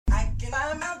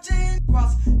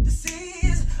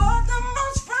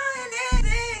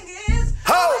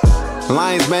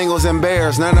Lions, Bengals, and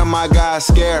Bears, none of my guys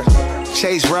scared.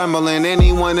 Chase rumbling,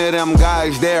 any one of them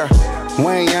guys there.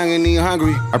 Wayne Young and he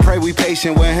hungry, I pray we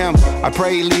patient with him. I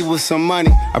pray he leave with some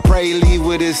money, I pray he leave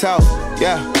with his health.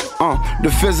 Yeah,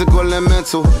 the physical and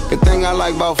mental. The thing I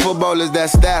like about football is that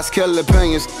stats kill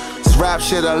opinions. This rap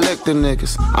shit, I lick the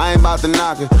niggas, I ain't about to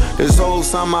knock it. This whole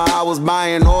summer I was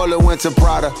buying all the winter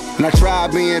Prada. And I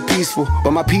tried being peaceful,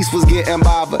 but my peace was getting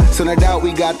bothered. So no doubt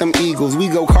we got them Eagles, we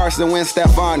go Carson Wentz,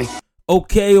 Stefani.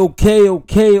 Okay.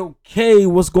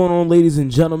 What's going on, ladies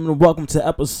and gentlemen? Welcome to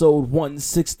episode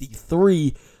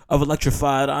 163 of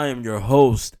Electrified. I am your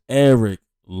host, Eric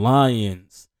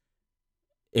Lyons.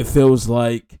 It feels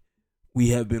like we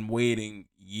have been waiting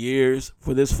years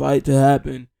for this fight to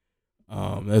happen.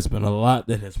 There's been a lot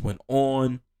that has went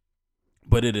on,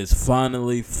 but it is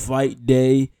finally fight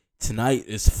day. Tonight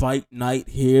is fight night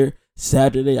here.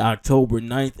 Saturday, October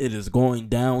 9th. It is going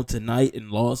down tonight in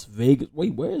Las Vegas.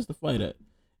 Wait, where is the fight at?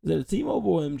 Is it a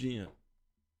T-Mobile or MGM?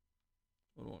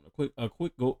 Hold on, a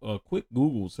quick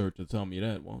Google search to tell me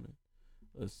that, won't it?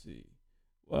 Let's see.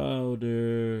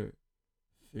 Wilder,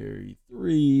 Fury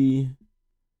 3.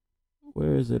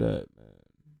 Where is it at, man?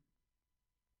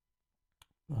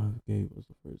 Live Gate was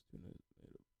the first thing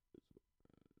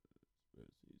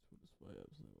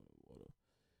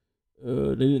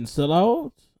that they didn't sell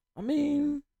out. I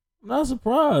mean, I'm not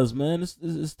surprised, man.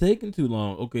 It's taking too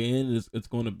long. Okay, and it's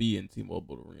going to be in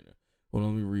T-Mobile Arena. Hold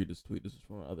on, let me read this tweet. This is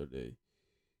from the other day.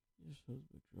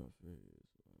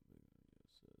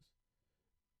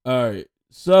 All right,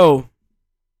 so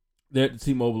they're at the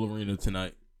T-Mobile Arena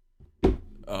tonight.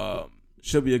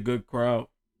 Should be a good crowd.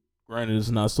 Granted, it's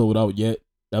not sold out yet.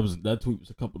 That tweet was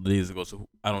a couple of days ago, so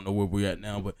I don't know where we're at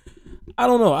now. But I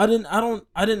don't know.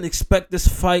 I didn't expect this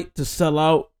fight to sell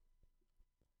out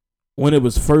when it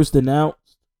was first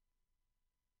announced,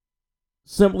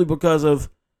 simply because of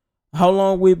how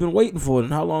long we've been waiting for it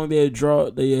and how long they had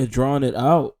drawn it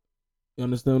out. You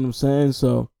understand what I'm saying?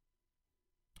 So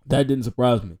that didn't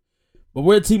surprise me. But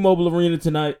we're at T-Mobile Arena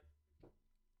tonight,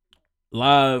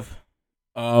 live.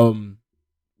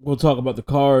 We'll talk about the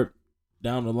card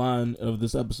down the line of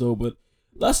this episode, but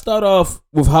let's start off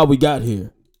with how we got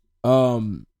here.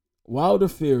 Wilder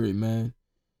Fury, man.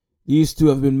 These two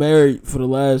have been married for the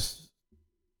last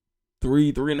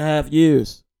three and a half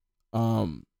years.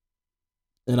 And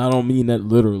I don't mean that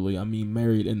literally. I mean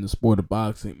married in the sport of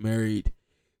boxing, married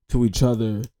to each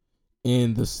other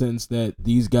in the sense that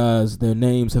these guys, their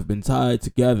names have been tied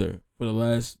together for the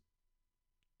last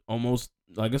almost,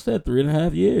 like I said,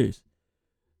 3.5 years.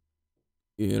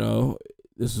 You know,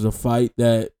 this is a fight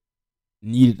that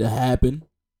needed to happen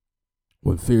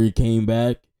when Fury came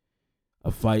back. A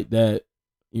fight that,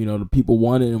 you know, the people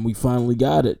wanted, and we finally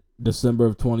got it. December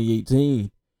of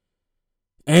 2018.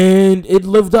 And it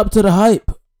lived up to the hype.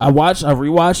 I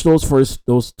rewatched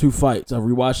those two fights.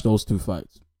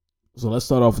 So let's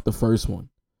start off with the first one.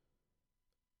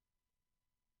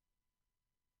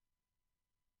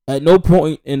 At no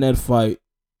point in that fight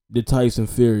did Tyson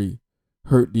Fury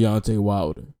hurt Deontay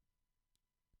Wilder.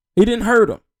 He didn't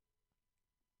hurt him.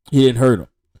 He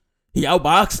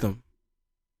outboxed him.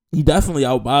 He definitely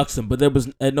outboxed him, but there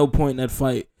was at no point in that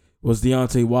fight was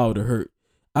Deontay Wilder hurt.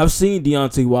 I've seen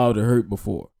Deontay Wilder hurt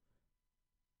before.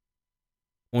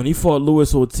 When he fought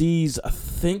Luis Ortiz, I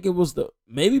think it was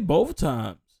maybe both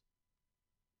times.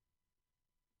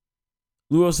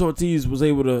 Luis Ortiz was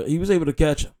able to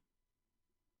catch him.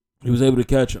 He was able to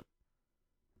catch him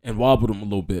and wobbled him a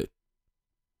little bit.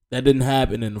 That didn't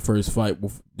happen in the first fight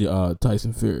with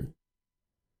Tyson Fury.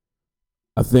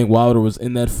 I think Wilder was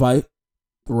in that fight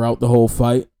throughout the whole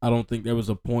fight. I don't think there was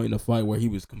a point in the fight where he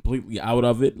was completely out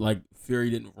of it. Like Fury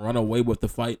didn't run away with the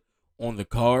fight on the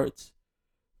cards.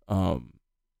 In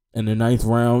the 9th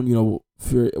round, you know,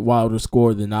 Wilder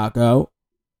scored the knockout.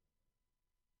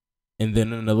 And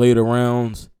then in the later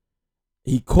rounds,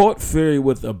 he caught Fury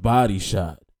with a body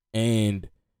shot. And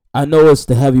I know it's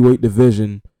the heavyweight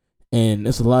division, and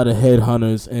it's a lot of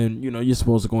headhunters, and, you know, you're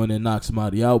supposed to go in there and knock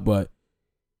somebody out, but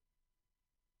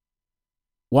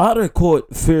Wilder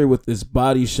caught Fury with this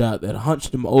body shot that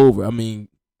hunched him over. I mean,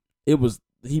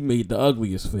 he made the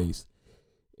ugliest face.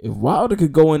 If Wilder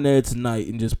could go in there tonight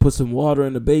and just put some water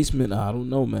in the basement, I don't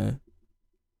know, man.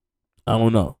 I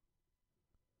don't know.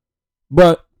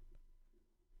 But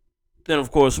then, of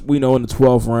course, we know in the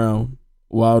 12th round,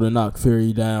 Wilder knocked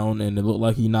Fury down, and it looked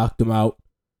like he knocked him out.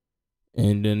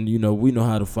 And then, you know, we know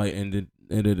how the fight ended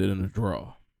in a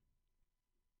draw.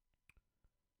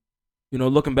 You know,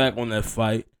 looking back on that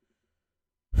fight,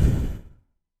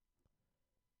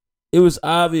 it was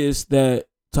obvious that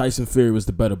Tyson Fury was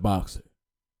the better boxer.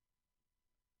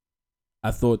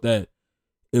 I thought that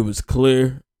it was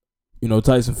clear.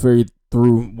 Tyson Fury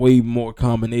threw way more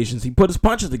combinations. He put his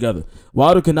punches together.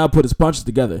 Wilder could not put his punches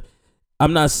together.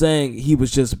 I'm not saying he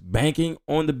was just banking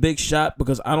on the big shot,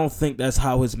 because I don't think that's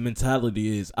how his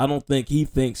mentality is. I don't think he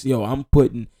thinks, I'm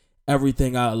putting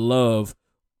everything I love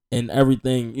and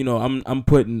everything, I'm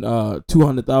putting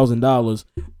 $200,000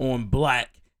 on black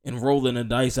and rolling the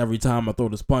dice every time I throw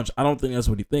this punch. I don't think that's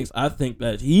what he thinks. I think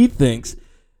that he thinks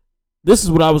this is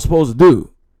what I was supposed to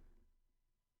do.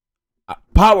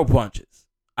 Power punches.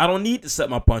 I don't need to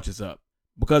set my punches up,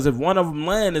 because if one of them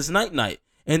land, it's night-night.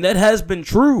 And that has been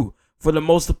true for the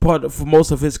most part, for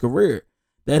most of his career.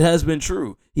 That has been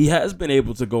true. He has been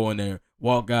able to go in there,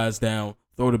 walk guys down,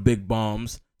 throw the big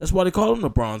bombs. That's why they call him the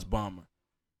Bronze Bomber.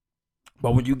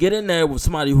 But when you get in there with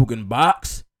somebody who can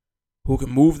box, who can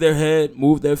move their head,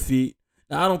 move their feet.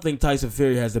 Now, I don't think Tyson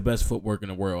Fury has the best footwork in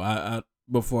the world.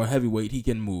 But for a heavyweight, he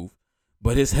can move.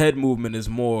 But his head movement is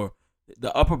more,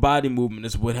 the upper body movement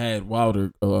is what had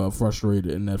Wilder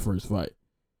frustrated in that first fight.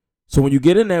 So when you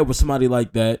get in there with somebody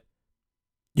like that,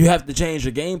 you have to change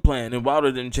your game plan. And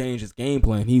Wilder didn't change his game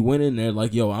plan. He went in there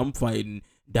like, I'm fighting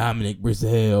Dominic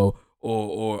Breazeale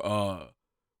or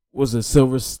was it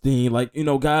Silverstein? Like,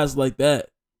 guys like that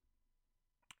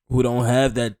who don't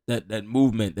have that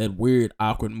movement, that weird,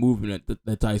 awkward movement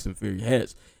that Tyson Fury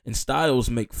has. And styles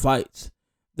make fights.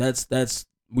 That's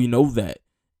we know that.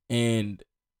 And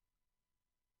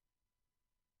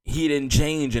he didn't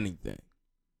change anything.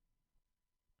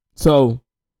 So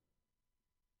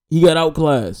he got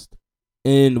outclassed.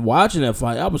 And watching that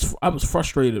fight, I was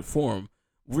frustrated for him.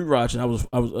 Rewatching,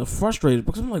 I was frustrated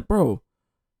because I'm like, bro,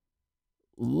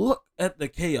 look at the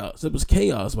chaos. It was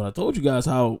chaos. But I told you guys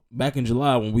how back in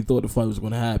July when we thought the fight was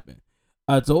going to happen,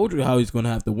 I told you how he's going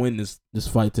to have to win this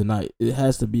fight tonight. It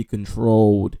has to be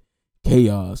controlled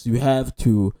chaos. You have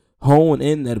to hone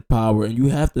in that power, and you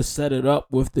have to set it up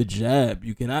with the jab.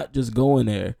 You cannot just go in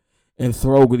there and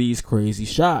throw these crazy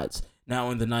shots.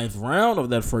 Now, in the 9th round of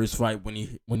that first fight, when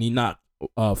he knocked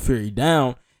Fury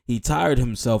down, he tired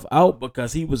himself out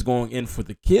because he was going in for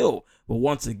the kill. But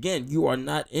once again, you are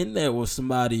not in there with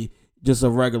somebody, just a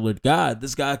regular guy.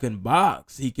 This guy can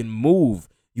box. He can move.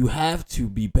 You have to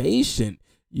be patient.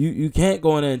 You can't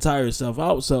go in there and tire yourself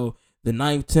out. So the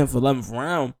 9th, 10th, 11th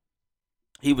round,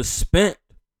 he was spent.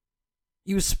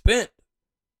 He was spent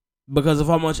because of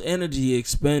how much energy he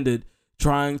expended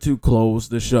trying to close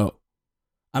the show.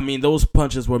 I mean, those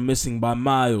punches were missing by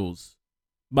miles.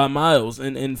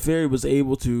 And Fury was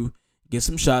able to get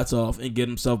some shots off and get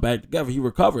himself back together. He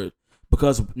recovered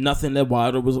because nothing that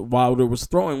Wilder was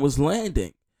throwing was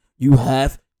landing. You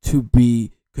have to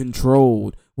be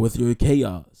controlled with your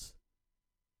chaos.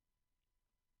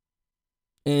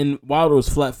 And Wilder was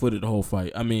flat-footed the whole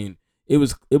fight. I mean, it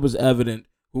was evident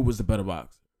who was the better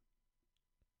boxer.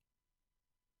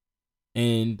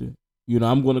 And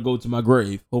I'm going to go to my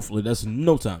grave. Hopefully that's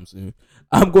no time soon.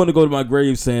 I'm going to go to my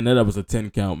grave saying that was a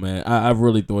 10 count, man. I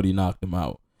really thought he knocked him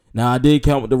out. Now, I did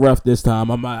count with the ref this time.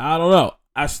 I'm like, I don't know.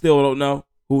 I still don't know.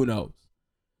 Who knows?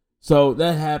 So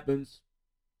that happens.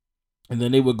 And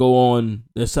then they would go on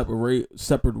their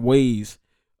separate ways.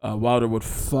 Wilder would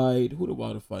fight. Who did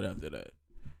Wilder fight after that?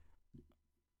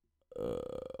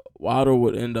 Wilder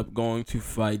would end up going to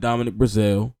fight Dominic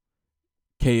Breazeale.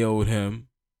 KO'd him.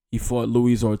 He fought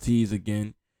Luis Ortiz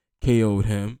again, KO'd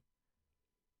him.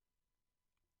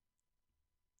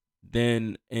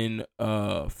 Then in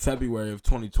February of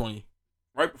 2020,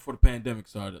 right before the pandemic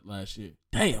started last year.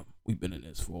 Damn, we've been in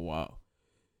this for a while.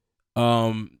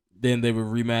 Then they would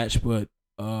rematch, but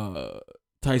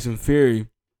Tyson Fury,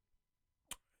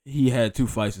 he had 2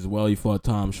 fights as well. He fought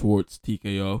Tom Schwartz,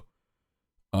 TKO.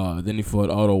 Then he fought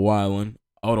Otto Wallin,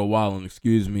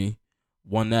 won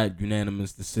that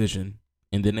unanimous decision.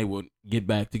 And then they would get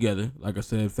back together, like I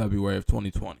said, February of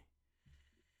 2020.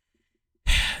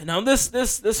 Now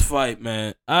this fight,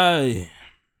 man, I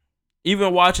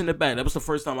even watching it back, that was the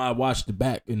first time I watched it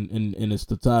back in its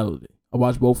totality. I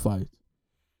watched both fights.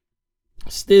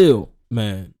 Still,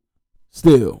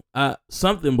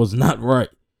 something was not right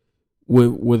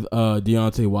with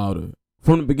Deontay Wilder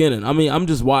from the beginning. I mean, I'm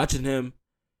just watching him.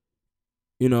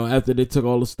 After they took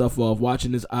all the stuff off,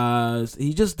 watching his eyes,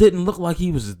 he just didn't look like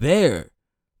he was there.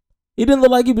 He didn't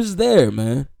look like he was there,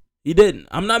 man. He didn't.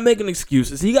 I'm not making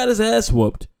excuses. He got his ass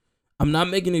whooped. I'm not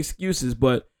making excuses,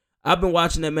 but I've been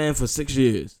watching that man for 6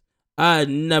 years. I had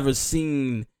never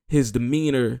seen his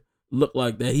demeanor look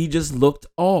like that. He just looked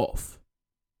off.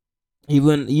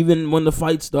 Even when the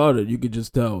fight started, you could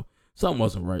just tell something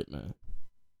wasn't right, man.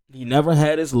 He never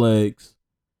had his legs.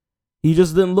 He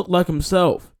just didn't look like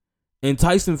himself. And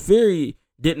Tyson Fury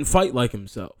didn't fight like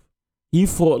himself. He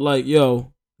fought like,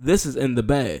 yo, this is in the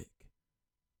bag.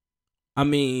 I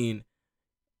mean,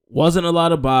 wasn't a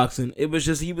lot of boxing. He was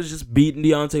just beating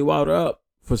Deontay Wilder up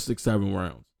for 6-7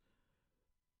 rounds.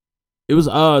 It was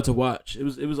odd to watch. It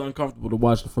was uncomfortable to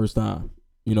watch the first time,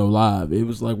 live. It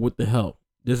was like, what the hell?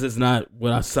 This is not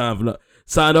what I signed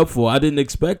up for. I didn't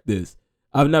expect this.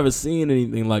 I've never seen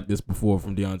anything like this before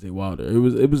from Deontay Wilder.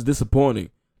 It was disappointing.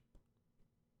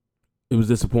 It was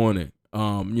disappointing.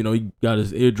 He got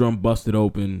his eardrum busted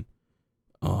open.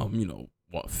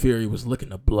 Fury was licking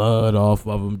the blood off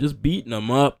of him, just beating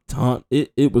him up.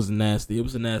 It was nasty. It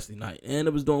was a nasty night. And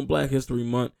it was during Black History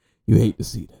Month. You hate to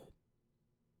see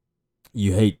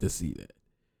that.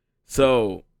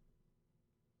 So,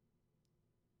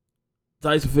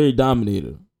 Tyson Fury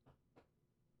dominated.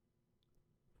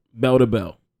 Bell to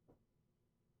bell.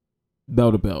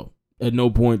 At no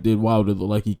point did Wilder look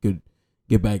like he could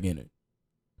get back in it.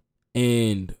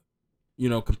 And,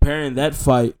 comparing that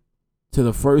fight to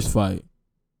the first fight,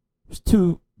 it was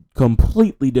two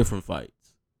completely different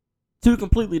fights. Two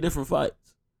completely different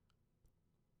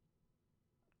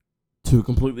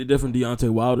Deontay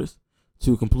Wilders.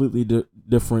 Two completely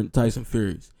different Tyson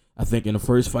Furies. I think in the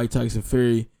first fight, Tyson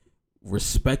Fury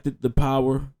respected the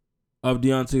power of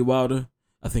Deontay Wilder.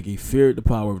 I think he feared the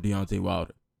power of Deontay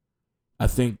Wilder. I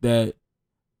think that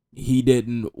he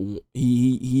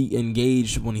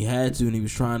engaged when he had to, and he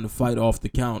was trying to fight off the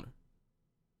counter.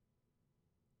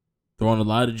 Throwing a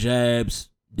lot of jabs,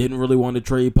 didn't really want to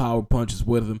trade power punches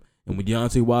with him. And when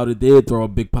Deontay Wilder did throw a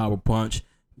big power punch,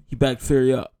 he backed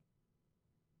Fury up.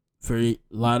 Fury,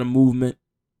 a lot of movement,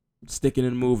 sticking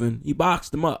and moving. He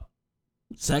boxed him up.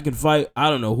 Second fight,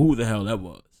 I don't know who the hell that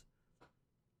was.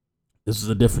 This is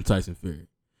a different Tyson Fury.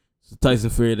 It's a Tyson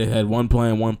Fury that had one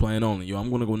plan only. Yo, I'm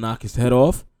going to go knock his head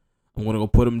off. I'm going to go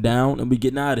put him down and we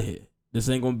getting out of here. This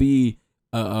ain't going to be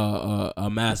a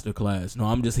master class. No,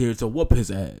 I'm just here to whoop his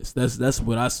ass. That's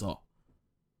what I saw.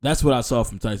 That's what I saw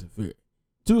from Tyson Fury.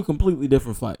 Two completely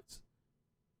different fights.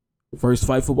 First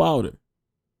fight for Wilder.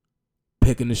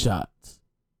 Picking the shots.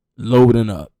 Loading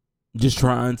up. Just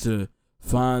trying to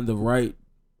find the right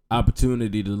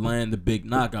opportunity to land the big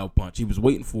knockout punch. He was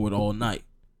waiting for it all night.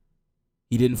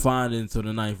 He didn't find it until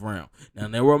the 9th round. Now,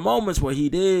 there were moments where he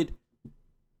did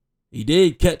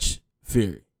catch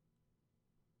Fury.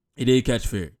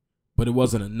 But it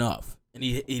wasn't enough. And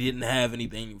he didn't have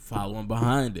anything following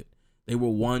behind it. They were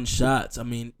one shots. I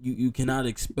mean, you cannot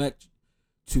expect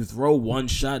to throw one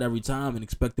shot every time and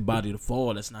expect the body to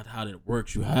fall. That's not how that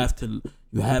works. You have to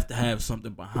have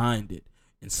something behind it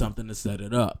and something to set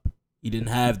it up. He didn't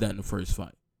have that in the first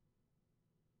fight.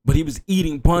 But he was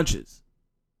eating punches.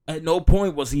 At no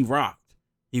point was he rocked.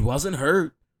 He wasn't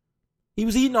hurt. He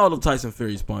was eating all of Tyson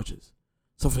Fury's punches.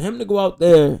 So for him to go out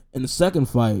there in the second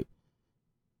fight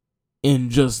and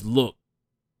just look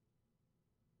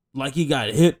like he got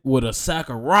hit with a sack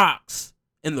of rocks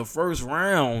in the first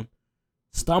round,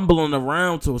 stumbling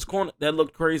around to his corner, that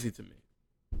looked crazy to me.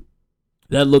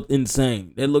 That looked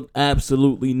insane. That looked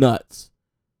absolutely nuts.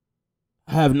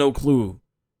 I have no clue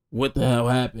what the hell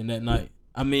happened that night.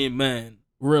 I mean, man,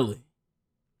 really.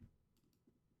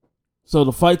 So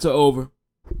the fights are over.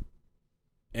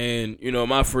 And,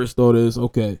 my first thought is,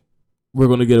 okay, we're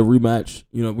gonna get a rematch.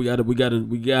 We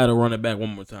gotta run it back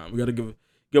one more time. We gotta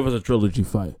give us a trilogy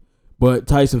fight. But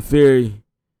Tyson Fury,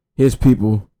 his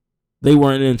people, they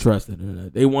weren't interested in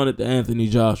that. They wanted the Anthony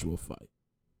Joshua fight.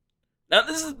 Now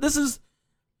this is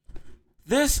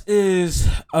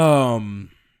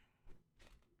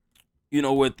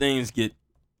where things get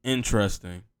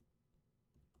interesting.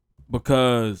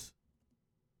 Because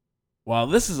while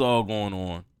this is all going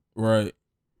on, right?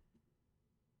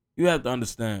 You have to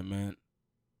understand, man.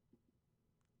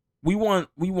 We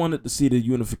wanted to see the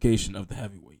unification of the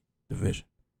heavyweight division.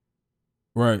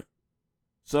 Right.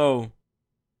 So,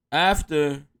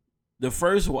 after the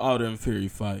first Wilder and Fury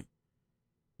fight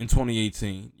in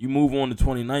 2018, you move on to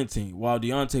 2019, while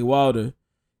Deontay Wilder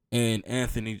and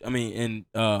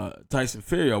Tyson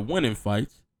Fury are winning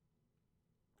fights.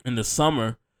 In the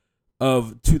summer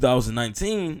of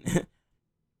 2019,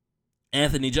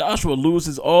 Anthony Joshua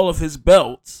loses all of his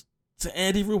belts to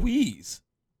Andy Ruiz.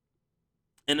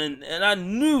 And I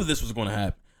knew this was going to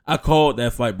happen. I called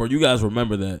that fight, bro. You guys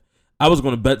remember that. I was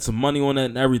going to bet some money on that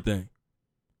and everything.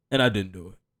 And I didn't do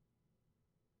it.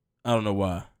 I don't know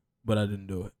why, but I didn't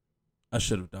do it. I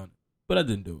should have done it, but I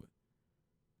didn't do it.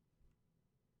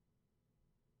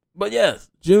 But yes,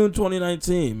 June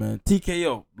 2019, man.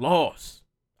 TKO, lost.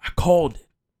 I called it.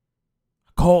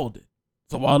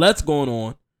 So while that's going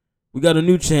on, we got a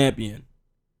new champion.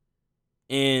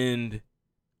 And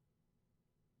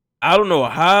I don't know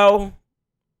how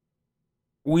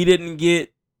we didn't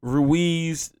get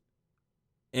Ruiz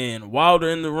and Wilder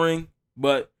in the ring,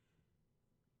 but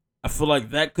I feel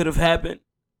like that could have happened.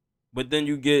 But then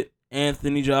you get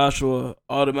Anthony Joshua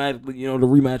automatically, the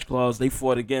rematch clause. They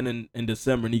fought again in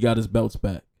December, and he got his belts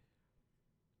back.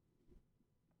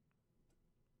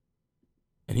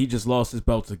 And he just lost his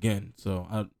belts again.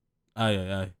 So,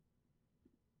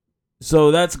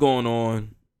 So that's going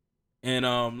on. And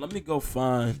let me go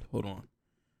find. Hold on.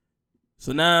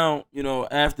 So now,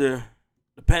 after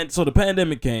the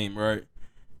pandemic came, right?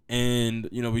 And,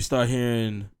 we start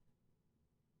hearing,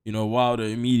 Wilder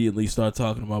immediately start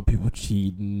talking about people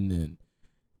cheating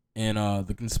and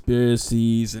the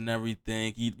conspiracies and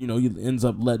everything. He ends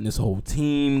up letting his whole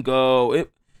team go.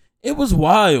 It was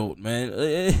wild, man.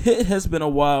 It has been a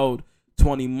wild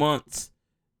 20 months,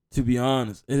 to be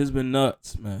honest. It has been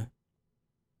nuts, man.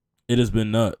 It has been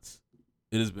nuts.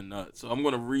 So I'm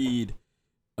going to read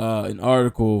an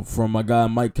article from my guy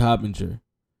Mike Coppinger,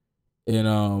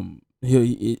 and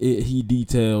he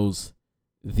details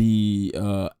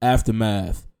the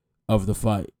aftermath of the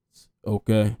fights.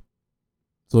 Okay,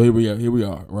 so here we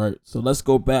are, right? So let's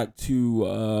go back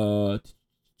to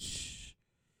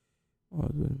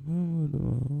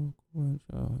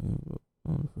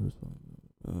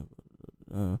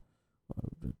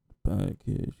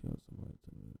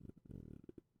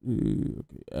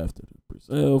after the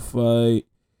Brazil fight.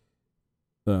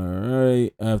 All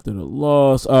right, after the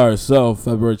loss. All right, so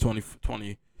February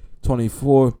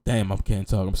 2024. Damn, I can't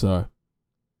talk. I'm sorry.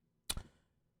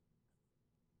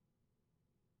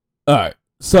 All right,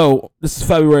 so this is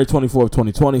February 24th,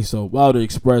 2020. So Wilder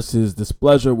expressed his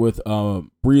displeasure with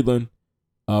Breland.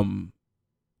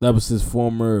 That was his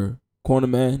former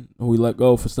cornerman who he let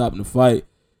go for stopping the fight.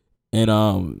 And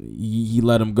he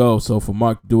let him go. So for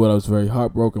Mark to do it, I was very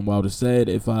heartbroken. Wilder said,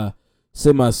 "If I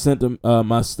say my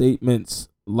statements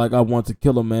like I want to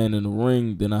kill a man in the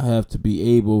ring, then I have to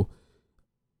be able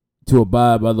to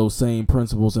abide by those same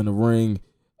principles in the ring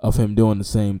of him doing the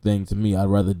same thing to me. I'd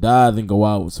rather die than go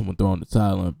out with someone throwing the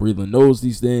towel in." Breland knows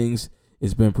these things.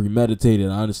 It's been premeditated.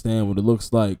 I understand what it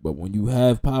looks like. But when you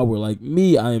have power like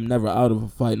me, I am never out of a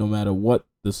fight no matter what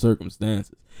the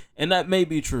circumstances. And that may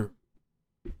be true.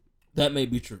 That may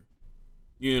be true.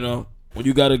 When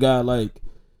you got a guy like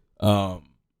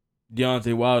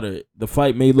Deontay Wilder, the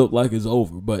fight may look like it's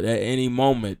over, but at any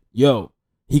moment,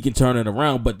 he can turn it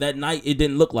around. But that night, it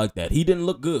didn't look like that. He didn't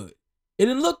look good. It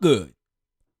didn't look good.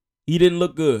 He didn't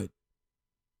look good.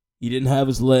 He didn't have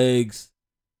his legs.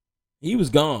 He was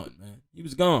gone, man. He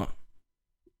was gone.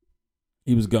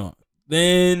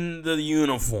 Then the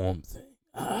uniform thing.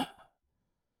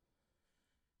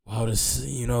 Wow,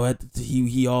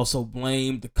 he also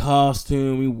blamed the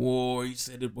costume he wore. He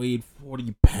said it weighed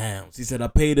 40 pounds. He said, "I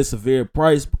paid a severe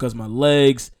price because my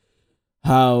legs,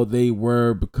 how they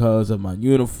were because of my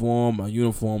uniform. My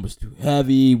uniform was too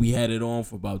heavy. We had it on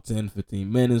for about 10,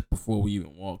 15 minutes before we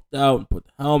even walked out and put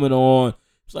the helmet on.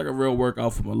 It's like a real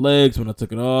workout for my legs. When I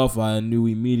took it off, I knew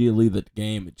immediately that the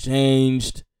game had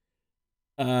changed."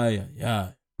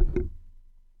 Now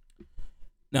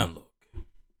look.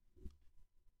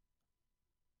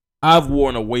 I've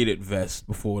worn a weighted vest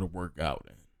before to work out,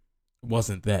 and it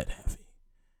wasn't that heavy.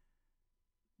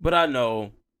 But I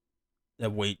know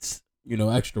that weights,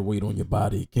 extra weight on your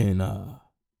body can,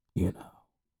 weigh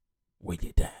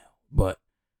you down. But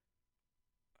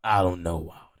I don't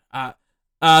know. I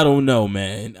don't know,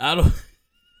 man. I don't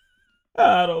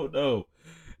know.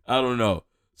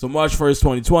 So March 1st,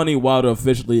 2020, Wilder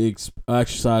officially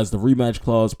exercised the rematch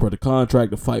clause per the contract.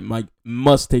 The fight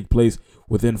must take place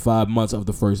within 5 months of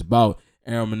the first bout.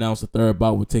 Arum announced the third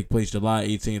bout would take place July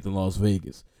 18th in Las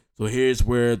Vegas. So here's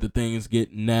where the things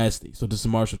get nasty. So this is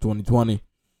March of 2020.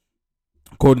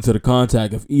 According to the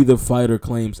contract, if either fighter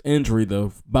claims injury,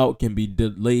 the bout can be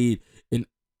delayed an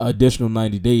additional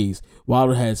 90 days.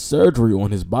 Wilder had surgery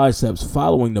on his biceps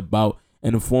following the bout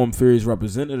and informed Fury's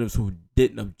representatives who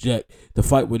didn't object. The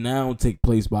fight would now take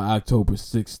place by October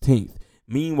 16th.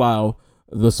 Meanwhile,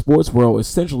 the sports world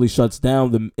essentially shuts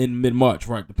down in mid-March,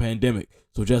 right? The pandemic.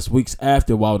 So just weeks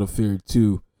after Wilder Fury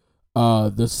 2,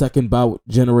 the second bout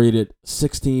generated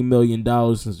 $16 million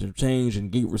in some change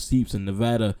and gate receipts in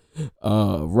Nevada,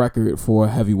 record for a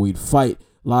heavyweight fight.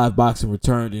 Live boxing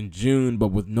returned in June, but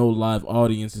with no live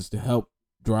audiences to help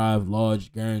drive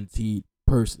large guaranteed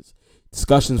purses.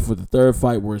 Discussions for the third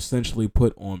fight were essentially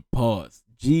put on pause.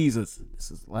 Jesus, this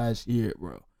is last year,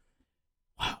 bro.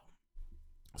 Wow.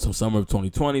 So summer of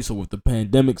 2020, so with the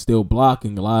pandemic still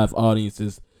blocking live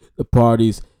audiences, the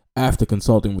parties, after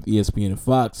consulting with ESPN and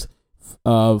Fox,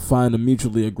 find a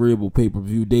mutually agreeable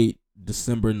pay-per-view date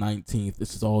December 19th.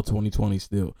 This is all 2020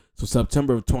 still. So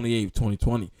September 28th,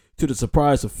 2020. To the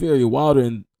surprise of Fury,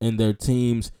 Wilder, and their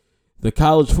teams, the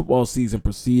college football season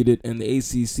proceeded, and the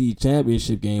ACC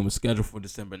championship game was scheduled for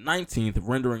December 19th,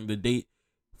 rendering the date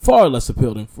far less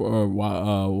appealing for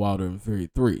Wilder and Fury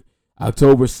 3.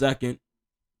 October 2nd,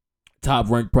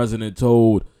 top-ranked president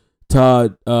told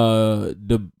Todd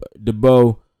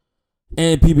DeBow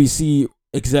and PBC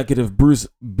executive Bruce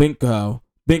Benko,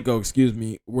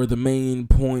 were the main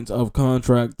points of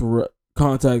contact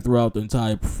throughout the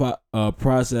entire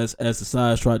process as the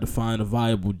sides tried to find a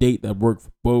viable date that worked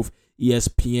for both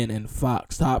ESPN and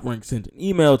Fox. Top Rank sent an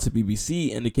email to BBC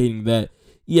indicating that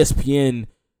ESPN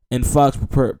and Fox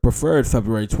preferred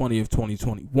February 20th,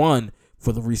 2021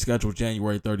 for the rescheduled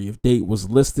January 30th date was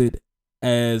listed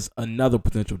as another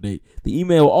potential date. The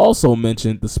email also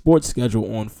mentioned the sports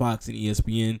schedule on Fox and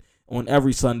ESPN on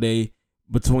every Saturday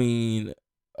between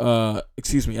December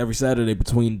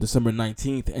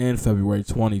 19th and February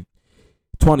 20th,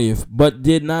 but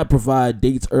did not provide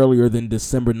dates earlier than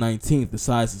December 19th. The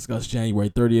sides discussed January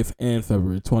 30th and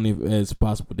February 20th as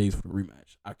possible dates for the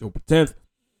rematch. October 10th.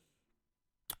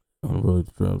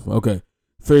 Okay.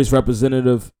 Fury's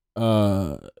representative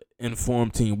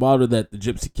informed Team Wilder that the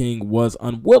Gypsy King was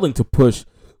unwilling to push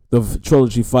the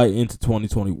trilogy fight into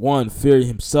 2021. Fury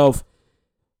himself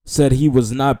said he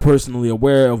was not personally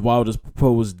aware of Wilder's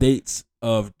proposed dates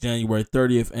of January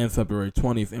 30th and February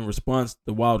 20th. In response,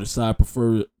 the Wilder side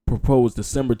proposed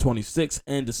December 26th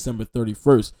and December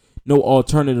 31st. No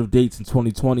alternative dates in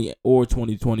 2020 or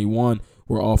 2021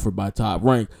 were offered by Top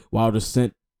Rank. Wilder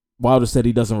said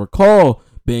he doesn't recall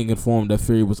being informed that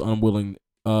Fury was unwilling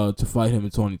to fight him in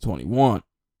 2021.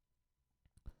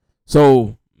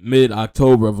 So,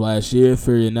 mid-October of last year,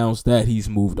 Fury announced that he's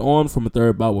moved on from a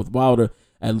third bout with Wilder,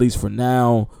 at least for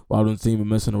now. Wilder doesn't seem to be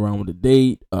messing around with the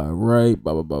date. Alright,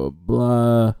 blah, blah, blah, blah,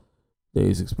 blah.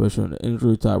 Days expression on the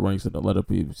injury. Top Ranks in the letter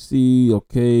PVC.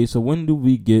 Okay, so when do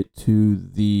we get to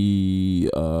the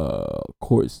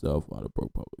court stuff? Wilder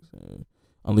broke public.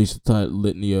 Unleashed a tight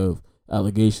litany of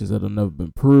allegations that have never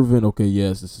been proven. Okay,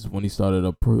 yes, this is when he started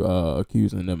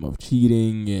accusing them of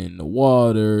cheating in the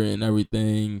water and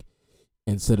everything,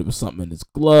 and said it was something in his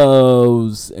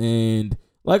gloves. And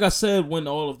like I said, when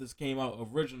all of this came out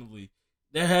originally,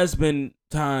 there has been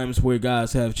times where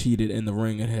guys have cheated in the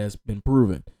ring and has been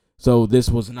proven. So this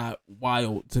was not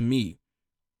wild to me.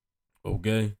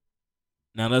 Okay,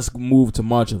 now let's move to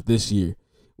March of this year.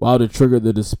 Wilder triggered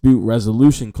the dispute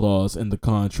resolution clause in the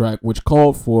contract, which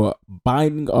called for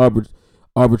binding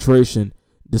arbitration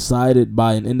decided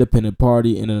by an independent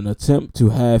party in an attempt to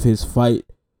have his right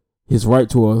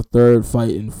to a third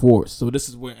fight enforced. So this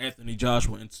is where Anthony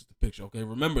Joshua enters the picture. Okay,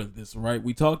 remember this, right?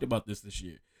 We talked about this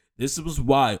year. This was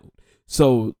wild.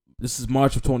 So this is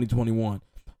March of 2021.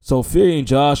 So Fury and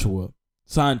Joshua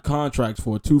signed contracts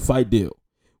for a 2-fight deal,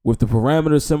 with the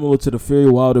parameters similar to the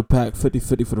Fury-Wilder pact,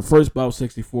 50-50 for the first bout,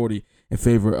 60-40 in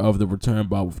favor of the return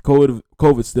bout. With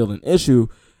COVID still an issue,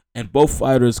 and both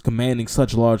fighters commanding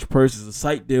such large purses, a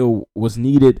site deal was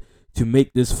needed to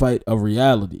make this fight a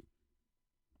reality.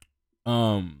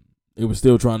 They were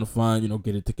still trying to find,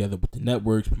 get it together with the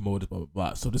networks, promoters, blah, blah,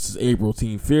 blah. So this is April.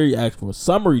 Team Fury asked for a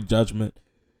summary judgment.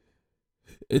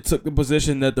 It took the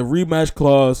position that the rematch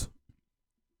clause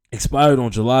expired on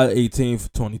July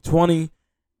 18th, 2020,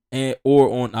 or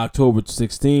on October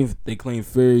 16th. They claim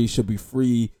Fury should be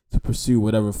free to pursue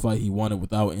whatever fight he wanted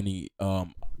without any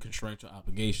constraints or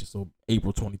obligations. So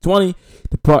April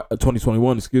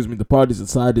 2021, the parties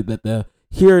decided that the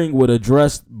hearing would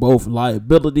address both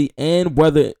liability and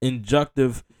whether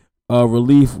injunctive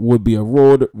relief would be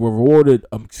awarded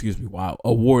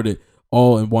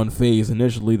all in one phase.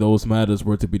 Initially, those matters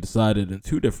were to be decided in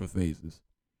 2 different phases.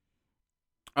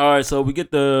 All right, so we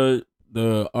get the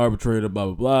arbitrator, blah,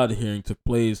 blah, blah. The hearing took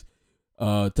place.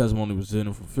 Testimony was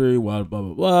presented for Fury, blah, blah,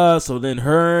 blah, blah. So then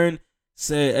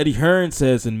Eddie Hearn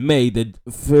says in May that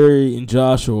Fury and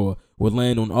Joshua would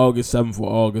land on August 7th or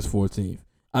August 14th.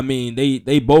 I mean, they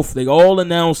all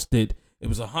announced it. It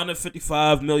was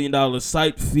 $155 million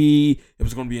site fee. It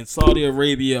was going to be in Saudi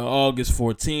Arabia August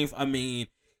 14th. I mean,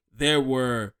 there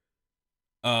were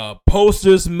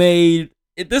posters made.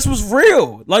 This was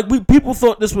real. Like, people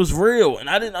thought this was real, and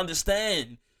I didn't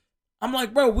understand. I'm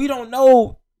like, bro, we don't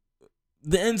know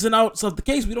the ins and outs of the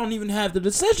case. We don't even have the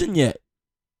decision yet.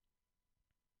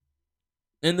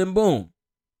 And then boom,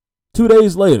 2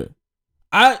 days later,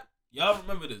 y'all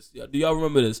remember this? Do y'all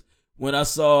remember this? When I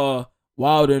saw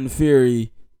Wilder and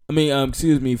Fury,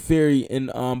 Fury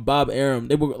and Bob Arum,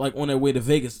 they were like on their way to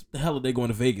Vegas. The hell are they going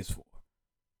to Vegas for?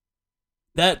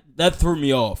 That threw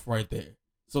me off right there.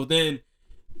 So then,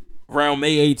 Around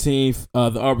May 18th,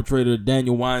 the arbitrator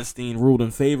Daniel Weinstein ruled in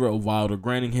favor of Wilder,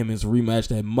 granting him his rematch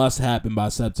that must happen by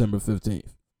September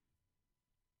 15th.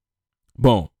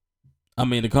 Boom. I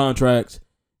mean, the contracts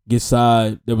get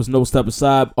signed. There was no step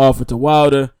aside offered to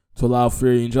Wilder to allow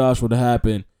Fury and Joshua to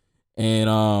happen.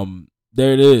 And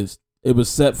there it is. It was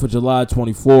set for July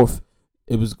 24th.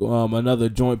 It was another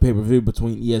joint pay-per-view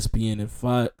between ESPN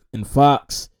and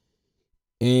Fox.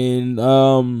 And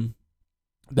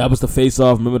that was the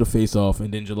face-off. Remember the face-off.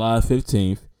 And then July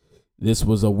 15th, this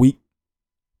was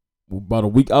about a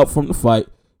week out from the fight.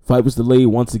 Fight was delayed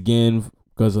once again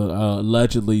because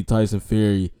allegedly Tyson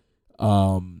Fury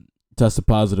tested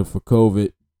positive for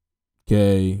COVID.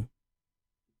 Okay.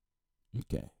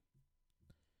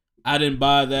 I didn't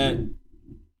buy that.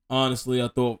 Honestly, I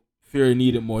thought Fury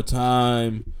needed more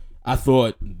time. I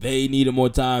thought they needed more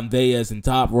time. They, as in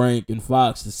Top Rank and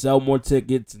Fox, to sell more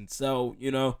tickets and sell,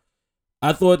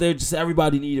 I thought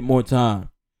everybody needed more time.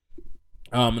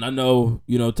 And I know,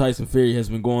 Tyson Fury has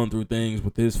been going through things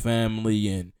with his family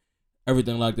and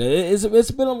everything like that.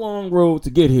 It's been a long road to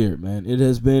get here, man. It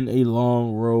has been a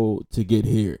long road to get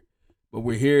here. But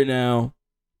we're here now.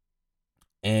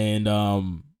 And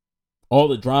all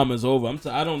the drama is over.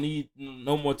 I don't need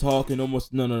no more talking, no more.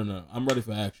 No. I'm ready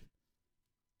for action.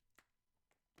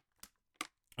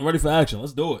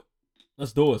 Let's do it.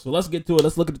 So let's get to it.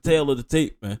 Let's look at the tail of the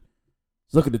tape, man.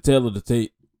 Let's look at the tail of the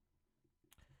tape.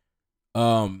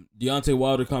 Deontay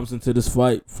Wilder comes into this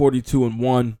fight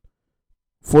 42-1.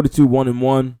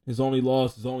 42-1-1. His only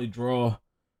loss, his only draw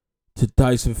to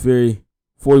Tyson Fury.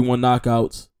 41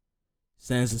 knockouts.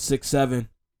 Stands at 6'7".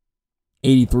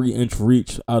 83-inch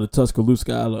reach out of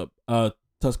Tuscaloosa,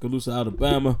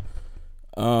 Alabama.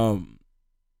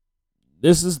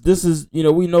 This is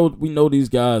we know these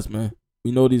guys, man.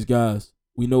 We know these guys.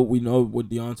 We know what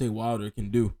Deontay Wilder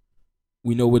can do.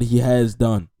 We know what he has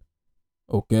done.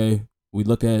 Okay, we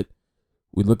look at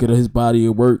his body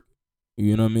of work.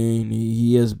 You know what I mean?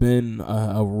 He has been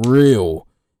a real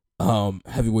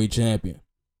heavyweight champion.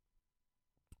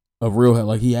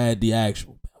 He had the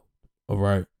actual belt. All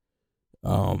right. He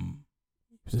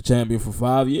was a champion for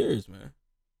 5 years, man.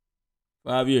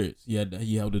 5 years. He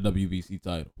held the WBC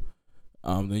title.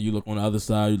 Then you look on the other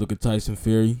side, you look at Tyson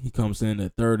Fury. He comes in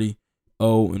at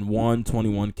 30-0-1,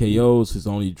 21 KOs. His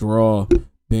only draw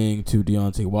being to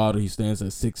Deontay Wilder. He stands at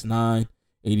 6'9",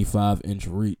 85-inch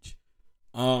reach.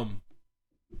 Look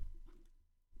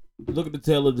at the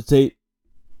tail of the tape.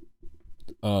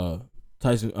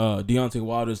 Deontay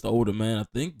Wilder is the older man. I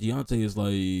think Deontay is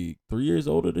like 3 years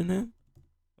older than him.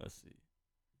 Let's see.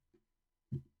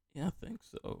 Yeah, I think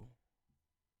so.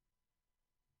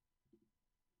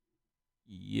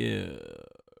 Yeah,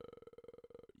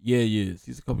 he is.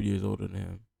 He's a couple years older than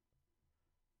him.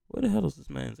 Where the hell is this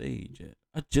man's age at?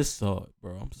 I just saw it,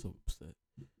 bro. I'm so upset.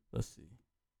 Let's see.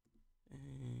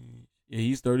 Yeah,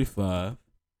 he's 35.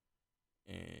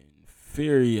 And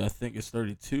Fury, I think, is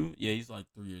 32. Yeah, he's like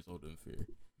 3 years older than Fury.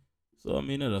 So, I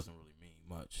mean, that doesn't really mean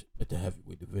much at the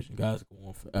heavyweight division. Guys go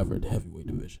on forever at the heavyweight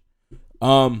division.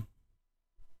 I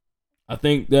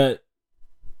think that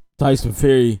Tyson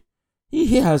Fury,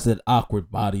 he has that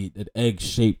awkward body, that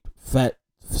egg-shaped,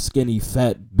 skinny,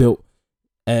 fat built,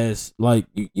 as, like,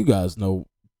 you guys know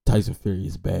Tyson Fury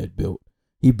is bad built.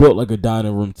 He built like a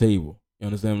dining room table. You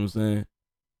understand what I'm saying?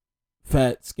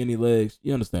 Fat, skinny legs.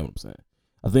 You understand what I'm saying?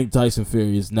 I think Tyson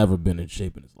Fury has never been in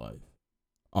shape in his life,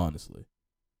 honestly.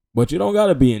 But you don't got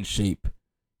to be in shape.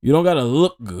 You don't got to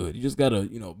look good. You just got to,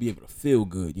 be able to feel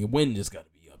good. Your win just got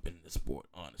to be up in the sport,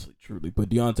 honestly, truly. But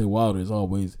Deontay Wilder has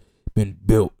always been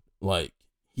built like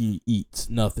he eats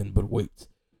nothing but weights.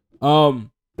 I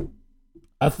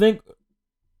think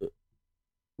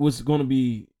what's going to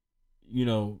be,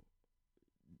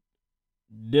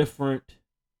 different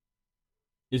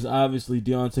is obviously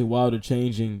Deontay Wilder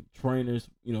changing trainers,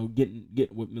 getting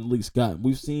with Malik Scott.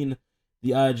 We've seen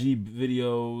the IG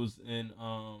videos and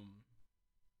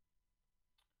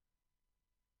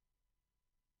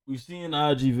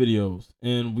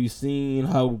we've seen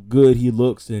how good he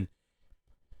looks, and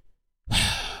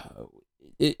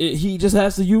he just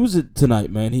has to use it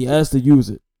tonight, man. He has to use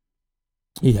it.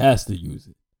 He has to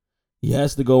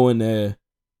go in there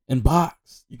and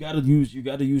box. You gotta use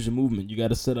your movement. You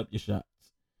gotta set up your shots.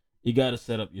 You got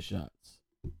to.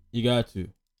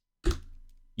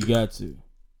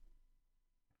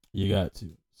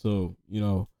 So,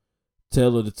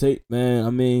 tail of the tape, man.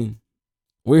 I mean,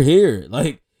 we're here.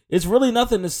 Like, it's really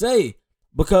nothing to say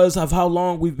because of how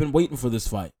long we've been waiting for this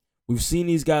fight. We've seen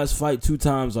these guys fight 2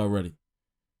 times already.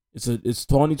 It's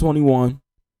 2021.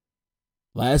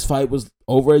 Last fight was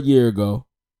over a year ago.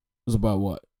 It was about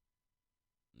what?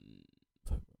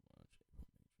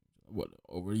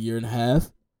 over a year and a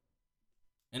half.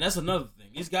 And that's another thing.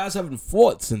 These guys haven't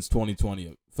fought since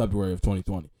 2020, February of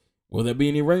 2020. Will there be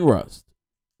any ring rust?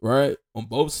 Right? On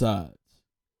both sides.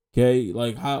 Okay?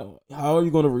 Like, how are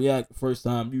you going to react the first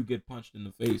time you get punched in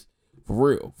the face? For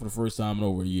real. For the first time in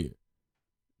over a year.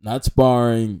 Not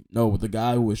sparring. No, with the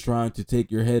guy who is trying to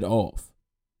take your head off.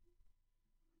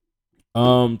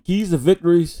 Keys to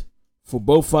victories for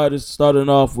both fighters, starting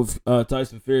off with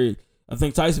Tyson Fury. I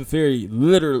think Tyson Fury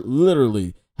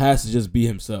literally has to just be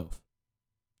himself.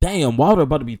 Damn, Wilder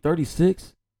about to be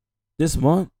 36 this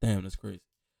month. Damn, that's crazy.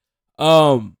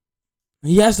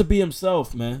 He has to be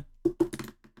himself, man.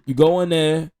 You go in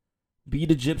there, be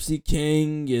the Gypsy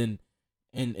King,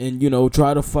 and you know,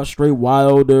 try to frustrate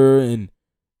Wilder and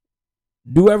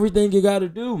do everything you got to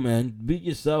do, man. Be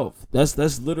yourself.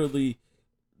 That's literally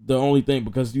the only thing,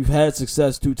 because you've had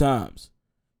success 2 times.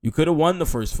 You could have won the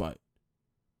first fight.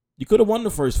 You could have won the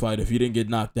first fight if you didn't get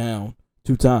knocked down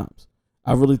 2 times.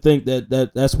 I really think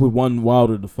that's what won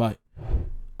Wilder the fight,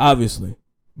 obviously.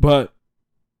 But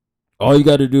all you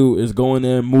got to do is go in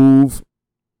there and move.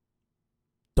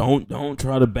 Don't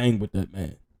try to bang with that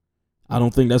man. I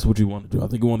don't think that's what you want to do. I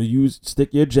think you want to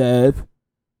stick your jab,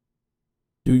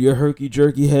 do your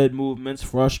herky-jerky head movements,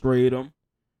 frustrate him,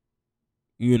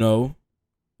 you know,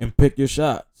 and pick your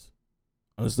shots.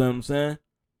 Understand what I'm saying?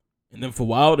 And then for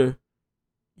Wilder,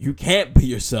 you can't be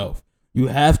yourself. You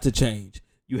have to change.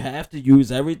 You have to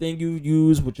use everything you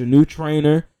use with your new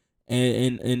trainer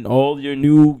and all your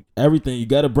new everything. You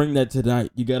got to bring that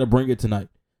tonight. You got to bring it tonight.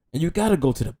 And you got to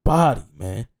go to the body,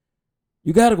 man.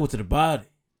 You got to go to the body.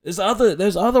 There's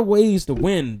other ways to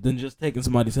win than just taking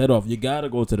somebody's head off. You got to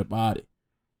go to the body.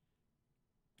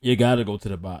 You got to go to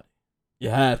the body. You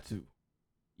have to.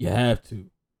 You have to.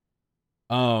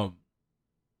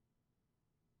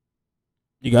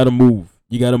 You got to move.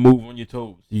 You got to move on your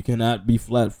toes. You cannot be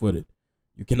flat-footed.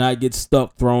 You cannot get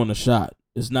stuck throwing a shot.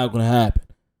 It's not going to happen.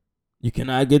 You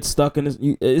cannot get stuck in this.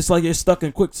 It's like you're stuck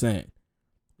in quicksand.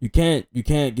 You can't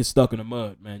get stuck in the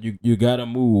mud, man. You got to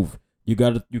move. You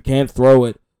can't throw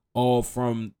it all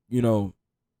from, you know,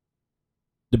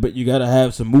 but you got to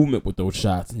have some movement with those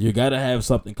shots. And you got to have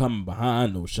something coming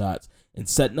behind those shots and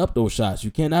setting up those shots. You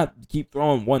cannot keep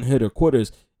throwing one-hitter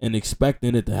quitters and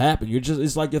expecting it to happen.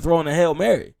 It's like you're throwing a Hail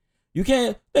Mary. You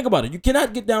can't, think about it. You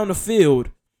cannot get down the field.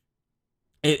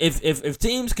 If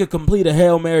teams could complete a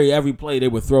Hail Mary every play, they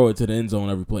would throw it to the end zone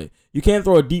every play. You can't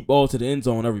throw a deep ball to the end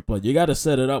zone every play. You got to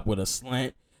set it up with a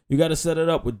slant. You got to set it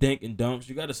up with dink and dunks.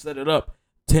 You got to set it up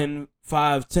 10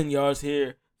 yards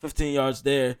here, 15 yards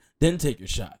there, then take your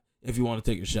shot if you want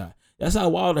to take your shot. That's how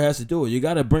Wilder has to do it. You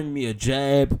got to bring me a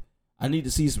jab. I need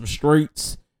to see some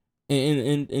straights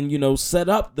and you know, set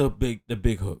up the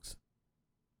big hooks.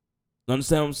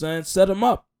 Understand what I'm saying? Set them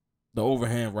up. The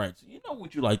overhand rights. You know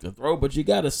what you like to throw, but you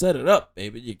got to set it up,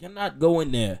 baby. You cannot go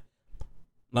in there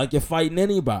like you're fighting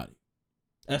anybody.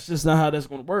 That's just not how that's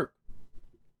going to work.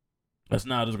 That's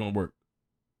not how it's going to work.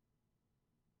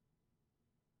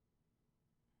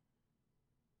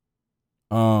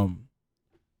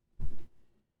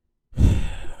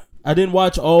 I didn't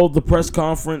watch all the press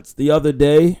conference the other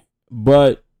day,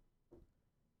 but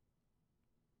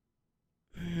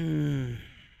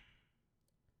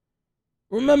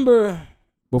remember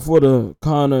before the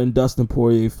Conor and Dustin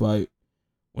Poirier fight,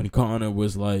 when Conor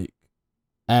was like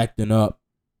acting up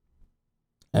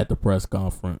at the press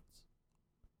conference?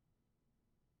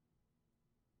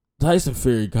 Tyson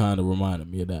Fury kind of reminded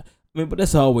me of that. I mean, but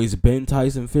that's always been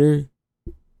Tyson Fury.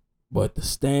 But the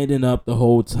standing up the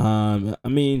whole time, I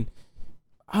mean,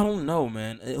 I don't know,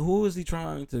 man. Who is he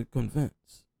trying to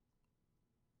convince?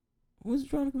 Who is he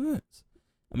trying to convince?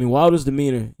 I mean, Wilder's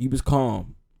demeanor, he was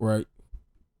calm, right?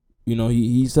 You know,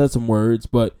 he said some words,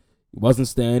 but he wasn't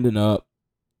standing up.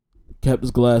 Kept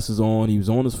his glasses on. He was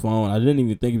on his phone. I didn't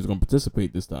even think he was going to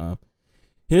participate this time.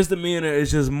 His demeanor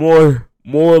is just more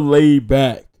laid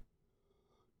back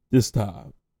this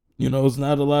time. You know, it's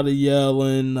not a lot of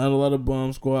yelling, not a lot of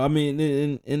bomb squad. I mean,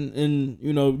 and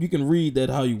you know, you can read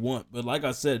that how you want. But like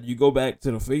I said, you go back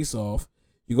to the face-off.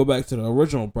 You go back to the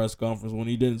original press conference when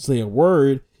he didn't say a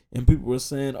word. And people were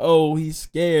saying, oh, he's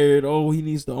scared. Oh, he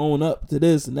needs to own up to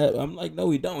this and that. I'm like, no,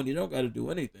 he don't. You don't got to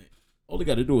do anything. All he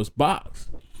got to do is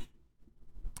box.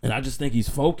 And I just think he's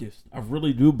focused. I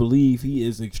really do believe he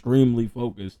is extremely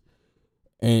focused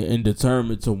and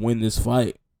determined to win this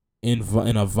fight in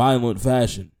a violent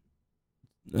fashion.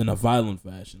 In a violent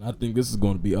fashion. I think this is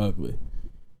going to be ugly.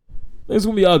 It's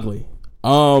going to be ugly.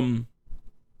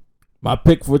 My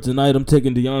pick for tonight, I'm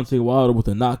taking Deontay Wilder with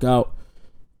a knockout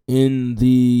in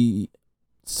the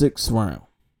 6th round.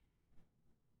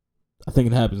 I think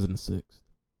it happens in the 6th.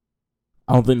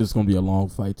 I don't think this is going to be a long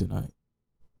fight tonight.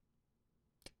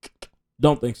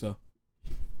 Don't think so.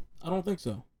 I don't think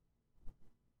so.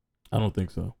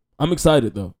 I'm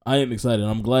excited, though. I am excited.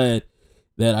 I'm glad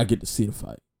that I get to see the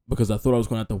fight because I thought I was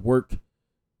going to have to work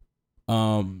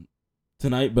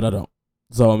tonight, but I don't.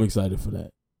 So I'm excited for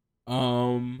that.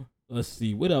 Let's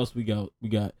see. What else we got?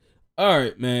 All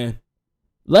right, man.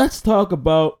 Let's talk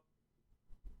about,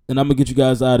 and I'm going to get you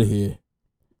guys out of here.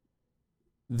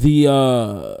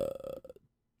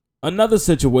 Another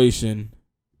situation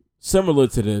similar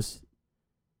to this.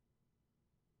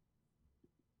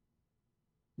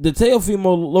 The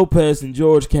Teofimo Lopez and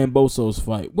George Kambosos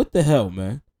fight. What the hell,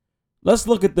 man? Let's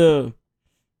look at the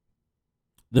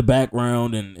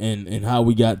background and how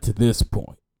we got to this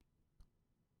point.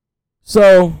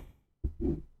 So,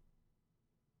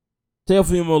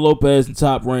 Teofimo Lopez and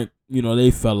Top Rank,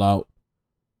 they fell out.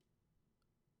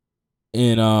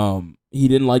 And he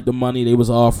didn't like the money they was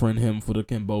offering him for the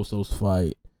Kambosos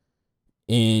fight.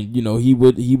 And, he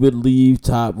would leave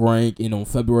Top Rank. And on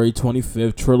February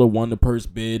 25th, Triller won the purse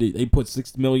bid. They put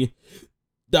 $60 million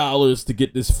to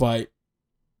get this fight.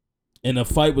 And the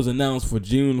fight was announced for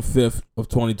June 5th of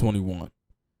 2021.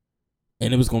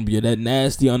 And it was going to be that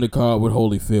nasty undercard with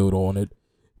Holyfield on it.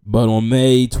 But on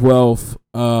May 12th,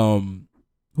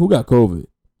 who got COVID?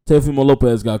 Teofimo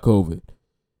Lopez got COVID.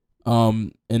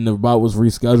 And the bout was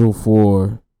rescheduled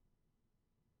for...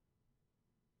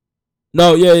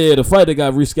 the fight that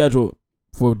got rescheduled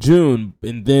for June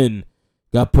and then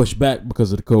got pushed back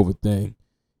because of the COVID thing.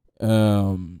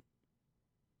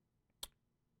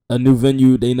 A new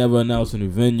venue, they never announced a new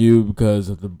venue because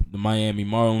of the Miami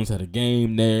Marlins had a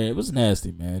game there. It was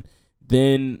nasty, man.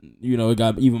 Then, it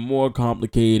got even more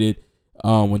complicated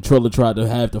when Triller tried to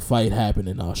have the fight happen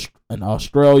in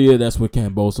Australia. That's where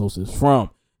Kambosos is from.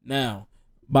 Now,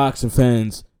 boxing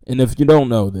fans, and if you don't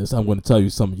know this, I'm going to tell you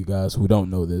some of you guys who don't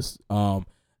know this.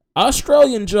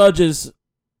 Australian judges,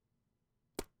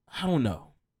 I don't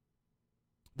know.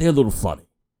 They're a little funny.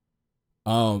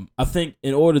 I think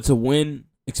in order to win,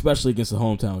 especially against a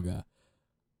hometown guy,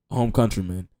 a home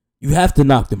countryman, you have to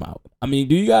knock them out. I mean,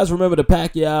 do you guys remember the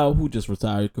Pacquiao, who just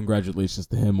retired? Congratulations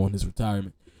to him on his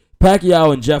retirement.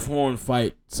 Pacquiao and Jeff Horn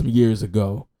fight some years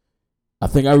ago. I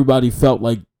think everybody felt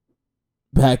like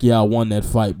Pacquiao won that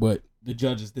fight, but the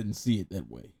judges didn't see it that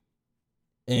way.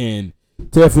 And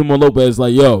Teofimo Lopez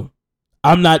like, yo,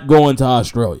 I'm not going to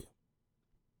Australia.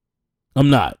 I'm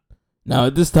not. Now,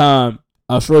 at this time,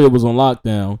 Australia was on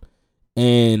lockdown,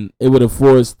 and it would have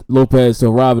forced Lopez to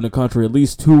arrive in the country at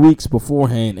least 2 weeks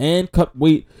beforehand and cut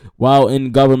weight while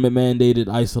in government-mandated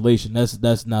isolation.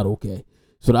 That's not okay.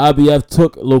 So the IBF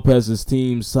took Lopez's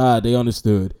team's side, they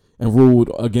understood, and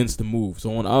ruled against the move.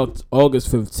 So on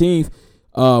August 15th,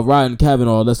 Ryan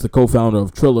Kavanaugh, that's the co-founder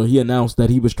of Triller, he announced that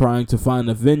he was trying to find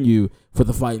a venue for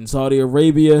the fight in Saudi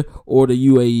Arabia or the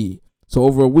UAE. So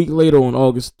over a week later, on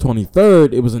August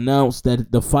 23rd, it was announced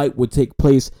that the fight would take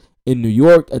place in New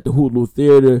York at the Hulu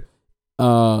Theater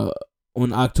on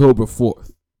October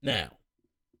 4th. Now,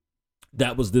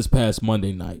 that was this past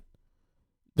Monday night.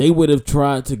 They would have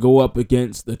tried to go up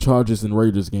against the Chargers and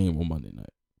Raiders game on Monday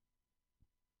night.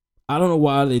 I don't know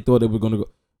why they thought they were going to go.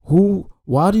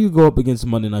 Why do you go up against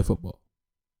Monday Night Football?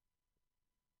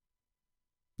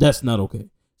 That's not okay.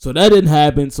 So that didn't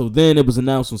happen. So then it was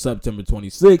announced on September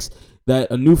 26th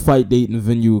that a new fight date and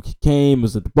venue came. It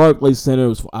was at the Barclays Center. It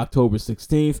was for October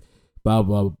 16th. Blah,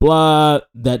 blah, blah.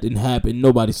 That didn't happen.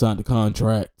 Nobody signed a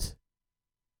contract.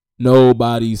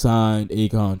 Nobody signed a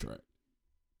contract.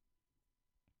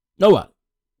 Nobody.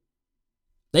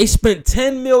 They spent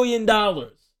 $10 million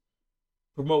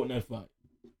promoting that fight.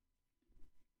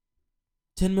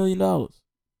 $10 million.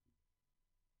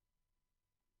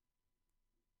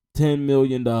 $10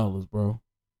 million, bro.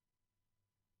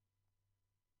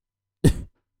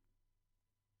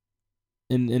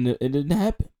 and it didn't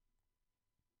happen.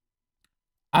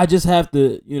 I just have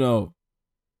to,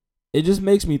 it just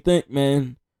makes me think,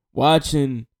 man,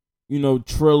 watching,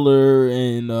 Triller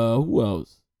and who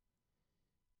else?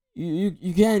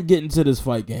 You can't get into this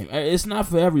fight game. It's not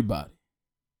for everybody.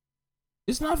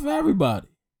 It's not for everybody.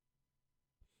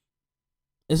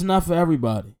 It's not for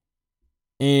everybody.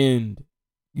 And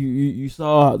you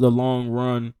saw the long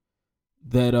run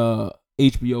that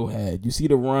HBO had. You see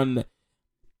the run.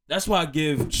 That's why I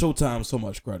give Showtime so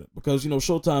much credit, because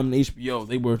Showtime and HBO,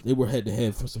 they were head to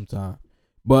head for some time.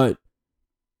 But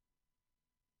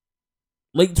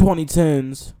late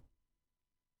 2010s,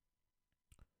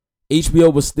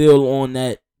 HBO was still on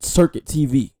that circuit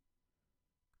TV,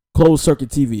 closed circuit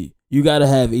TV. You gotta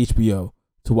have HBO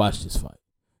to watch this fight.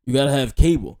 You gotta have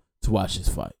cable to watch this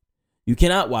fight. You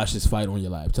cannot watch this fight on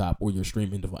your laptop or your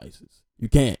streaming devices. You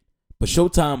can't. But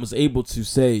Showtime was able to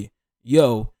say,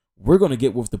 yo, we're going to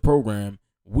get with the program.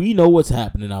 We know what's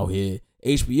happening out here.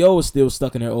 HBO is still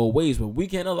stuck in their old ways, but we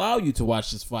can't allow you to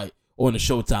watch this fight on the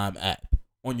Showtime app,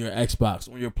 on your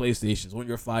Xbox, on your PlayStations, on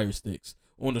your Fire Sticks,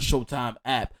 on the Showtime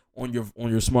app, on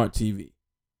your smart TV.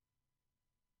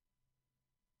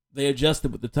 They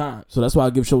adjusted with the time. So that's why I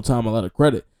give Showtime a lot of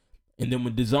credit. And then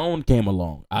when DAZN came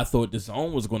along, I thought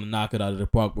DAZN was going to knock it out of the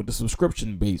park with the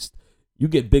subscription based. You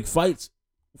get big fights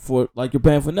for like you're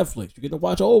paying for Netflix. You get to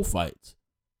watch old fights.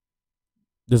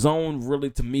 DAZN really,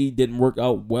 to me, didn't work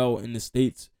out well in the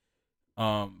States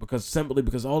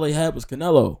because all they had was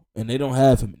Canelo, and they don't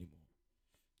have him anymore.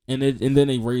 And then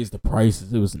they raised the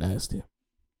prices. It was nasty.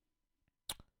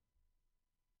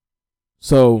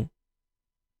 So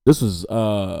this was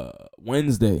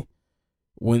Wednesday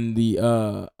when the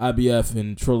IBF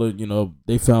and Triller,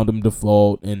 they found him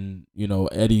default, and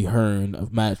Eddie Hearn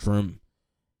of Matchroom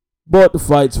bought the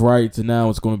fights rights, and now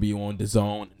it's going to be on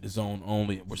DAZN and DAZN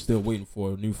only. And we're still waiting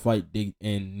for a new fight date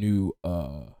and new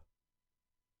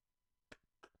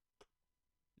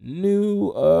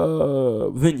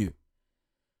venue.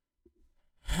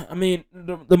 I mean,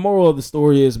 the moral of the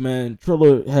story is, man,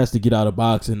 Triller has to get out of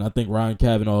boxing. I think Ryan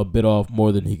Kavanaugh bit off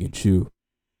more than he can chew.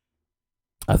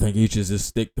 I think he should just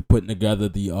stick to putting together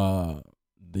the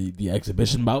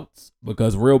exhibition bouts,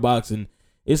 because real boxing,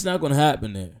 it's not going to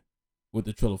happen there with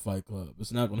the Triller Fight Club.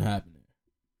 It's not going to happen there.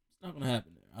 It's not going to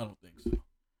happen there. I don't think so.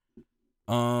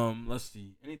 Let's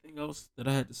see. Anything else that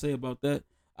I had to say about that?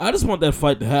 I just want that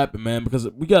fight to happen, man, because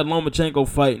we got Lomachenko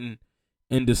fighting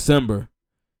in December.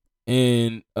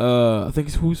 And I think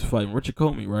it's who's fighting? Richard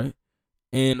Comey, right?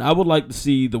 And I would like to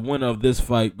see the winner of this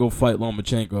fight go fight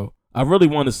Lomachenko. I really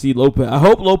want to see Lopez. I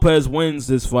hope Lopez wins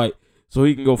this fight so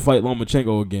he can go fight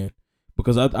Lomachenko again,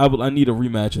 because I need a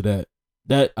rematch of that.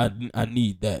 I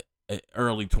need that at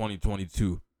early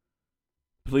 2022.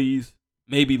 Please,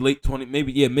 maybe mid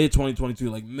 2022,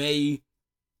 like May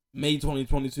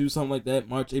 2022, something like that.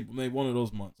 March, April, May, one of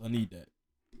those months. I need that.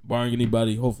 Barring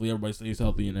anybody, hopefully everybody stays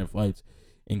healthy in their fights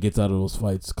and gets out of those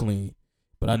fights clean.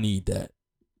 But I need that.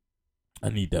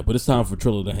 But it's time for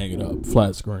Triller to hang it up.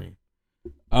 Flat screen.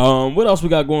 What else we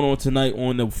got going on tonight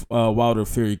on the Wilder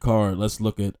Fury card? Let's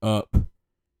look it up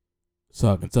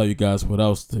so I can tell you guys what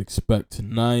else to expect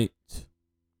tonight.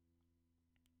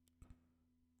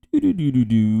 How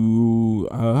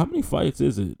many fights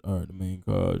is it? All right, the main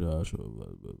card. All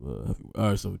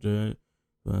right, so Jay,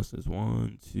 that's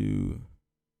 1, 2,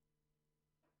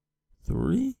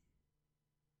 3.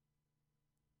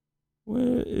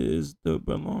 Where is the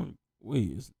belong?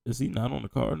 Wait, is he not on the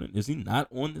card? Is he not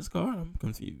on this card? I'm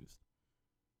confused.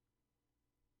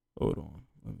 Hold on.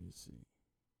 Let me see.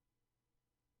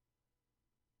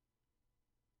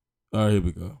 All right, here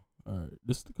we go. All right,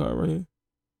 this is the card right here.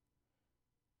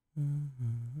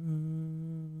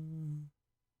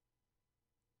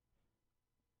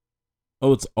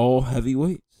 Oh, it's all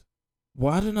heavyweights.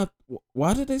 Why did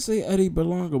they say Eddie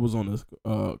Berlanga was on this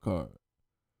card?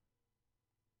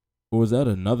 Or was that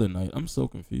another night? I'm so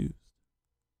confused.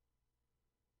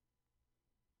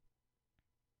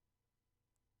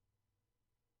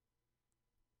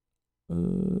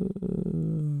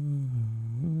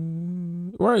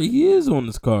 Right, he is on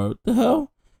this card. What the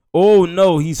hell? Oh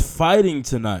no, he's fighting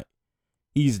tonight.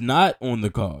 He's not on the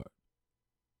card.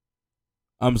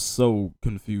 I'm so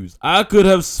confused. I could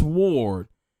have sworn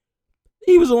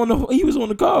he was on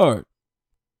the card.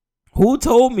 Who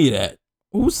told me that?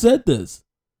 Who said this?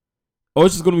 Oh,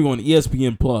 it's just gonna be on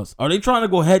ESPN Plus. Are they trying to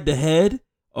go head to head?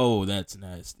 Oh, that's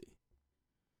nasty.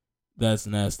 That's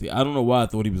nasty. I don't know why I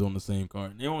thought he was on the same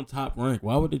card. They're on Top Rank.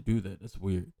 Why would they do that? That's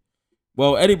weird.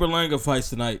 Well, Eddie Berlanga fights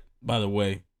tonight, by the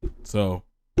way. So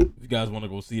if you guys want to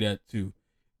go see that too.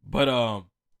 But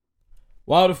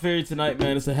Wilder Fury tonight,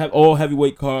 man. It's a all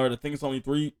heavyweight card. I think it's only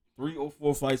three or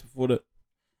four fights before the.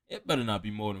 It better not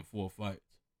be more than 4 fights.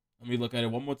 Let me look at it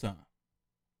one more time.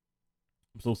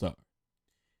 I'm so sorry.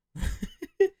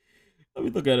 Let me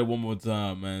look at it one more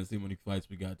time, man. See how many fights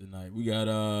we got tonight. We got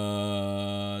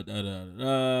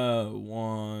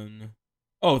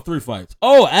 3 fights.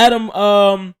 Oh, Adam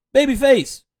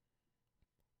Babyface.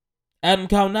 Adam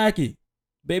Kaunaki.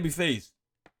 Babyface.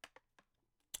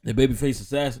 The Babyface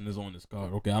Assassin is on this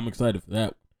card. Okay, I'm excited for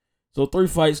that. So 3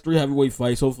 fights, 3 heavyweight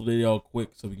fights. Hopefully they all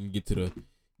quick so we can get to the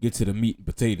meat and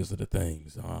potatoes of the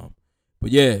things.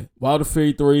 But yeah, Wilder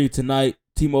Fury 3 tonight,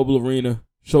 T-Mobile Arena,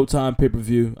 Showtime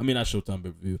pay-per-view. I mean, not Showtime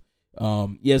pay-per-view.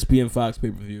 ESPN Fox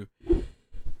pay-per-view.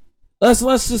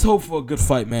 Let's just hope for a good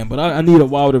fight, man. But I need a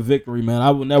Wilder victory, man. I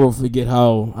will never forget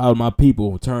how my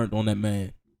people turned on that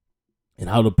man, and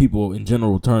how the people in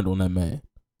general turned on that man.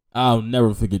 I'll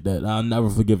never forget that. I'll never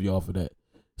forgive y'all for that.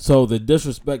 So the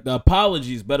disrespect, the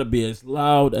apologies better be as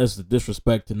loud as the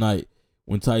disrespect tonight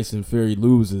when Tyson Fury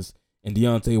loses and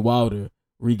Deontay Wilder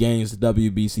regains the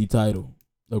WBC title.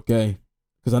 Okay?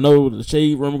 Because I know the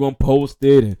Shade Room going to post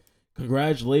it and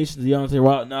congratulations, Deontay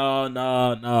Wilder. No.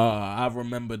 I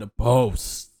remember the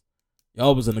post.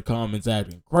 Y'all was in the comments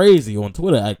acting crazy on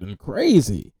Twitter, acting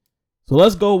crazy. So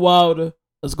let's go Wilder.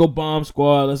 Let's go Bomb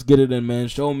Squad. Let's get it in, man.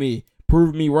 Show me.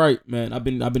 Prove me right, man. I've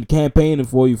been campaigning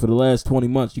for you for the last 20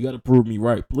 months. You got to prove me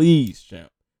right. Please, champ.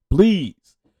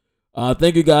 Please.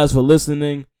 Thank you guys for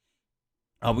listening.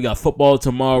 We got football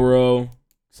tomorrow.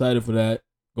 Excited for that.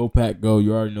 Go Pack Go.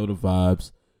 You already know the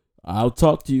vibes. I'll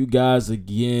talk to you guys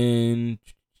again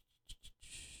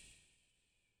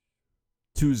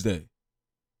Tuesday.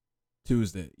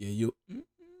 Yeah,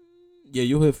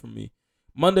 you'll hear from me.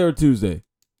 Monday or Tuesday.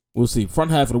 We'll see.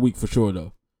 Front half of the week for sure,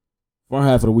 though.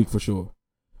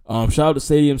 Shout out to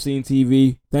Stadium Scene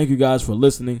TV. Thank you guys for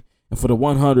listening. And for the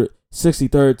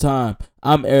 163rd time,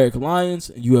 I'm Eric Lyons,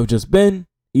 and you have just been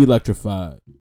electrified.